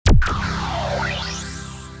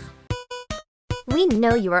We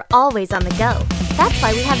know you are always on the go. That's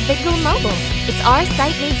why we have VidGo Mobile. It's our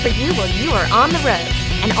site made for you while you are on the road.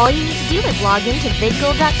 And all you need to do is log in to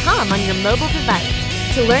vidgoal.com on your mobile device.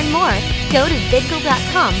 To learn more, go to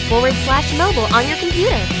vidgoal.com/mobile on your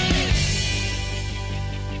computer.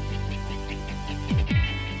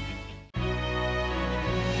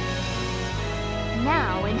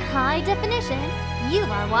 Now in high definition, you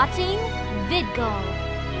are watching VidGoal.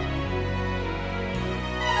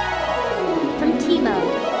 From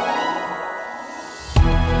T-Mode.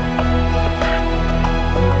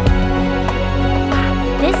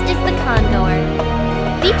 This is the Condor.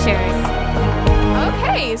 Features.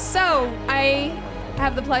 Okay, so I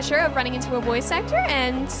have the pleasure of running into a voice actor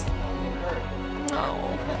and...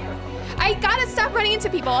 Oh. I gotta stop running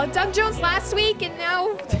into people. Doug Jones last week and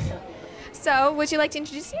now... So, would you like to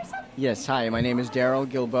introduce yourself? Yes, hi, my name is Daryl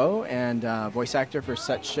Gilbo, and voice actor for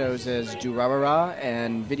such shows as Durarara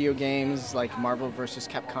and video games like Marvel vs.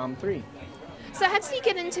 Capcom 3. So how did you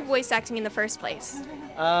get into voice acting in the first place?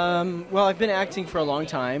 Well, I've been acting for a long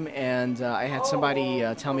time, and I had somebody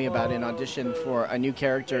tell me about an audition for a new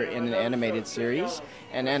character in an anime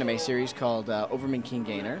series called Overman King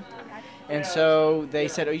Gainer. And so they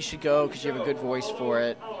said, oh, you should go because you have a good voice for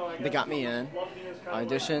it. They got me in. I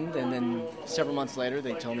auditioned, and then several months later,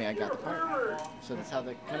 they told me I got the part. So that's how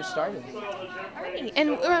that kind of started. Alrighty.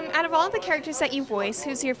 And out of all the characters that you voice,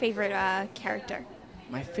 who's your favorite character?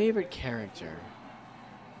 My favorite character?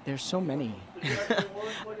 There's so many.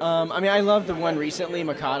 I mean, I love the one recently,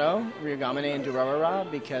 Mikado, Ryogamine and Durarara,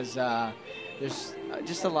 because there's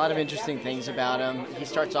just a lot of interesting things about him. He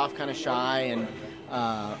starts off kind of shy and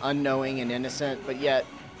unknowing and innocent, but yet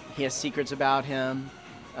he has secrets about him,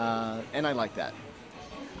 and I like that.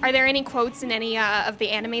 Are there any quotes in any of the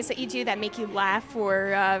animes that you do that make you laugh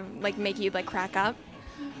or make you crack up?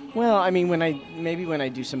 Well, I mean, when I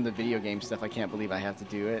do some of the video game stuff, I can't believe I have to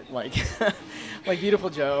do it. Like Beautiful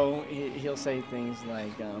Joe, he'll say things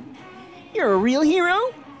like, "You're a real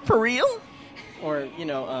hero, for real," or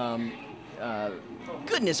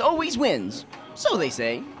 "Goodness always wins, so they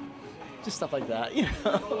say." Just stuff like that, you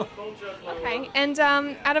know. Okay, and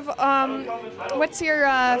out of what's your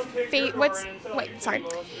if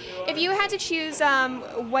you had to choose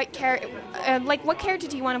what character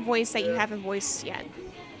do you want to voice that you haven't voiced yet?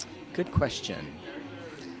 Good question.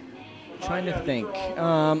 Trying to think.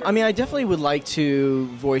 I mean, I definitely would like to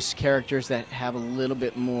voice characters that have a little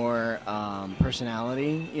bit more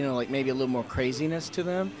personality, like maybe a little more craziness to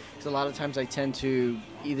them. Because a lot of times I tend to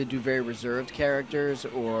either do very reserved characters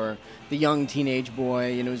or the young teenage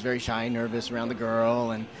boy, who's very shy and nervous around the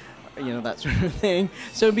girl and, that sort of thing.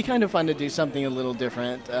 So it'd be kind of fun to do something a little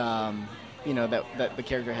different, that the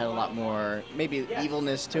character had a lot more, maybe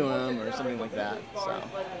evilness to him or something like that. So.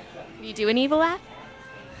 Can you do an evil laugh?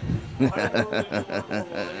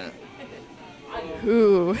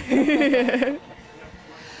 Ooh.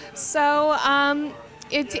 So,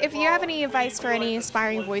 if you have any advice for any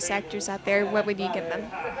aspiring voice actors out there, what would you give them?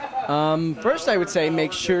 First, I would say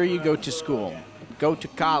make sure you go to school. Go to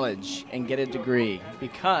college and get a degree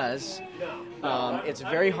because it's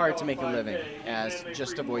very hard to make a living as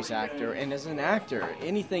just a voice actor. And as an actor,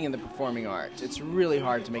 anything in the performing arts, it's really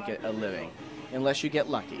hard to make a living unless you get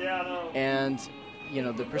lucky. And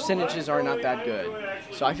the percentages are not that good.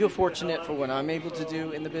 So I feel fortunate for what I'm able to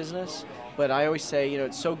do in the business, but I always say,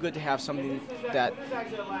 it's so good to have something that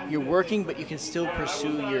you're working, but you can still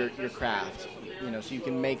pursue your craft, so you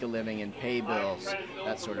can make a living and pay bills,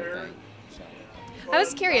 that sort of thing. So. I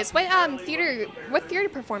was curious, what theater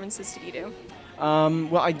performances did you do?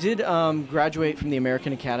 Well, I did graduate from the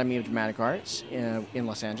American Academy of Dramatic Arts in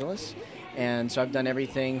Los Angeles. And so I've done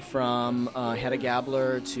everything from Hedda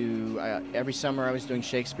Gabler to every summer I was doing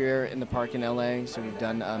Shakespeare in the park in LA. So we've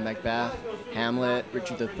done Macbeth, Hamlet,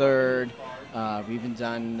 Richard III. We've even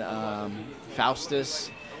done Faustus.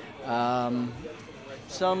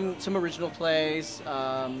 Some original plays.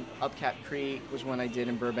 Upcat Creek was one I did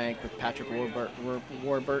in Burbank with Patrick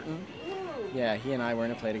Warburton. Yeah, he and I were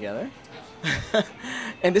in a play together.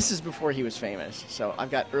 And this is before he was famous. So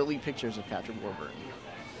I've got early pictures of Patrick Warburton.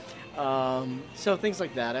 So things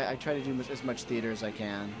like that. I try to do as much theater as I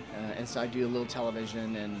can, and so I do a little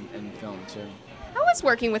television and film too. How was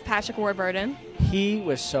working with Patrick Warburton? He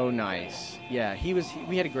was so nice. Yeah,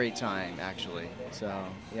 we had a great time actually. So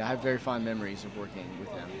yeah, I have very fond memories of working with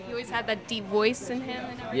him. He always had that deep voice in him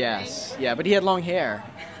and everything. Yes, yeah, but he had long hair.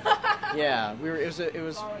 Yeah,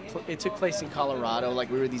 it took place in Colorado. Like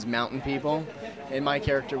we were these mountain people, and my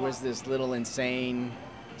character was this little insane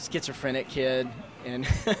schizophrenic kid. And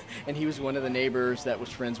and he was one of the neighbors that was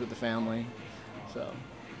friends with the family. So.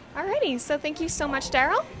 Alrighty, so thank you so much,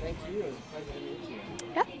 Daryl. Thank you.